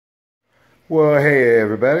Well, hey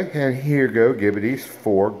everybody, and here go Gibbity's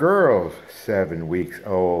 4 girls, 7 weeks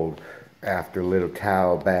old, after a little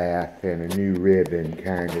towel bath and a new ribbon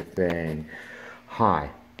kind of thing. Hi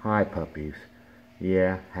puppies.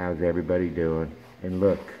 Yeah, how's everybody doing? And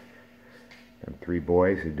look, them 3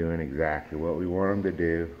 boys are doing exactly what we want them to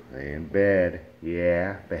do. They in bed,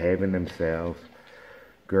 yeah, behaving themselves.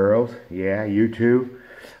 Girls, yeah, you too.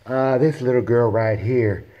 This little girl right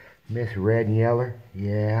here, Miss Red and Yeller,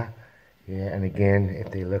 yeah, and again, if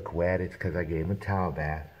they look wet, it's because I gave them a towel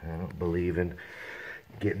bath. I don't believe in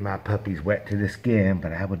getting my puppies wet to the skin,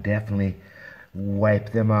 but I would definitely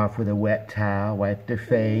wipe them off with a wet towel, wipe their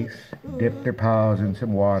face, dip their paws in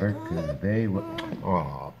some water, because they will.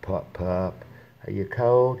 Oh, pup. Are you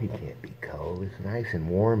cold? You can't be cold. It's nice and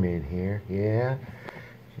warm in here, yeah?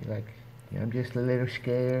 She's like, I'm just a little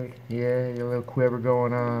scared. Yeah, you got a little quiver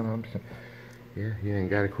going on. Yeah, you ain't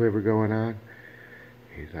got a quiver going on?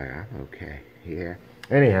 He's like, I'm okay. Yeah.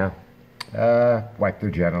 Anyhow, wipe their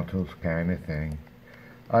genitals kind of thing.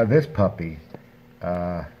 This puppy,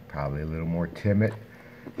 probably a little more timid.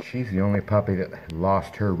 She's the only puppy that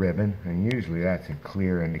lost her ribbon, and usually that's a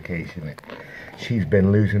clear indication that she's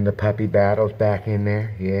been losing the puppy battles back in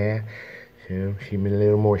there. Yeah. So she's a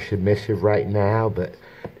little more submissive right now, but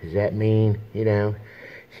does that mean,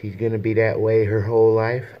 she's going to be that way her whole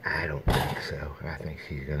life? I don't think so. I think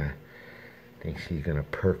she's going to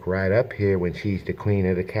perk right up here when she's the queen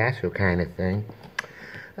of the castle kind of thing.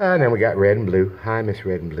 And then we got Red and Blue. Hi, Miss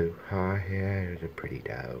Red and Blue. Hi, yeah, you're a pretty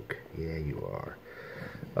dog. Yeah, you are.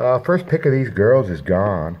 First pick of these girls is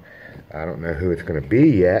gone. I don't know who it's going to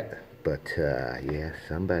be yet. But, yeah,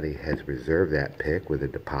 somebody has reserved that pick with a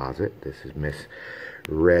deposit. This is Miss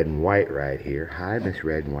Red and White right here. Hi, Miss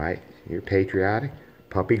Red and White. You're patriotic.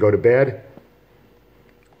 Puppy, go to bed.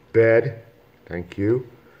 Bed. Thank you.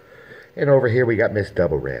 And over here we got Miss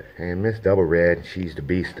Double Red. And Miss Double Red, she's the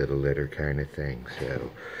beast of the litter kind of thing.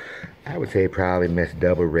 So I would say probably Miss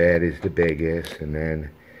Double Red is the biggest. And then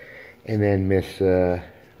Miss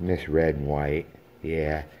Red and White.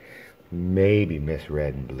 Yeah. Maybe Miss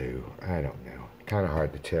Red and Blue. I don't know. Kind of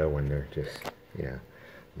hard to tell when they're just,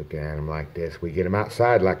 looking at them like this. We get them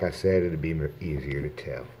outside, like I said, it'll be easier to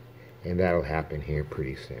tell. And that'll happen here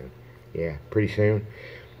pretty soon. Yeah, pretty soon.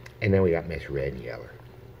 And then we got Miss Red and Yeller.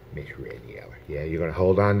 Miss Red and Yeller. Yeah, you're going to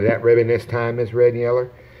hold on to that ribbon this time, Miss Red and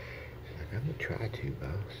Yeller? She's like, I'm going to try to, boss.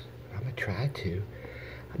 I'm going to try to.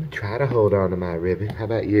 I'm going to try to hold on to my ribbon. How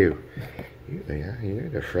about you? You're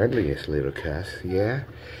the friendliest little cuss, yeah?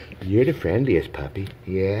 You're the friendliest puppy,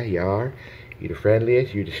 yeah, you are. You're the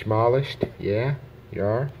friendliest, you're the smallest, yeah, you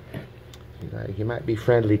are. You might be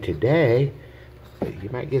friendly today, but you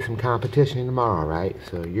might get some competition tomorrow, right?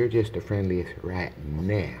 So you're just the friendliest right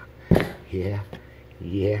now, yeah,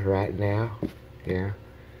 right now, yeah.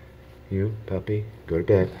 You, puppy, go to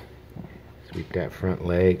bed. Sweep that front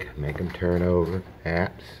leg, make them turn over,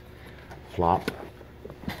 apps, flop.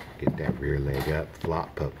 Get that rear leg up,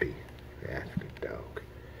 flop puppy. That's a good dog.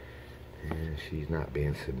 And she's not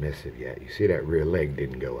being submissive yet. You see that rear leg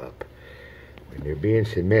didn't go up. When they're being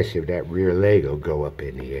submissive, that rear leg will go up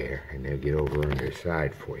in the air and they'll get over on their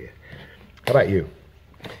side for you. How about you?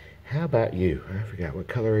 How about you? I forgot, what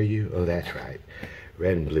color are you? Oh, that's right.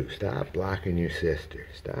 Red and Blue. Stop blocking your sister.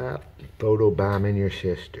 Stop photobombing your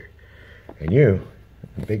sister. And you,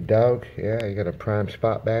 big dog, yeah, you got a prime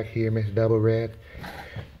spot back here, Miss Double Red.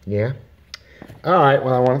 Yeah. All right,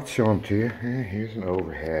 well, I wanted to show them to you. Yeah, here's an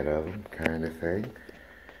overhead of them kind of thing.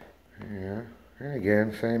 Yeah. And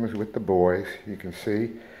again, same as with the boys. You can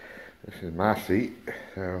see this is my seat.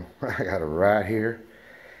 So I got it right here.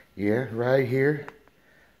 Yeah, right here.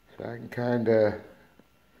 So I can kind of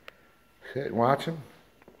sit and watch them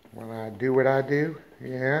when I do what I do.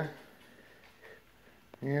 Yeah.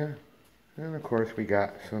 Yeah. And of course we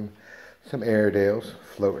got some Airedales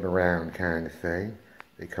floating around kind of thing.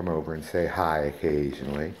 They come over and say hi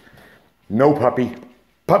occasionally. No, puppy.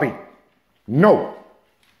 Puppy. No.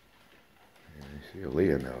 And you see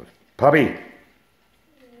Leah knows. Puppy.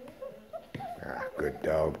 Ah, good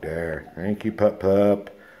dog there. Thank you, pup.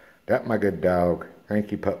 That's my good dog.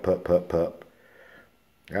 Thank you, pup.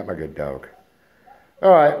 That's my good dog.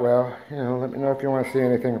 All right, well, let me know if you want to see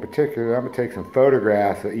anything in particular. I'm going to take some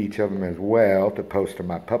photographs of each of them as well to post to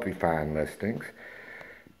my puppy find listings.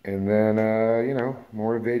 And then,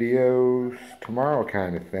 more videos tomorrow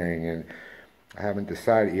kind of thing. And I haven't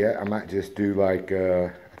decided yet. I might just do like,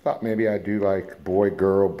 I thought maybe I'd do like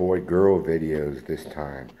boy-girl videos this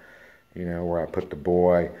time. Where I put the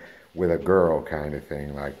boy with a girl kind of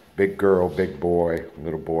thing. Like big girl, big boy,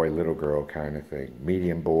 little girl kind of thing.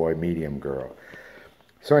 Medium boy, medium girl.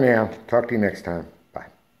 So anyhow, talk to you next time.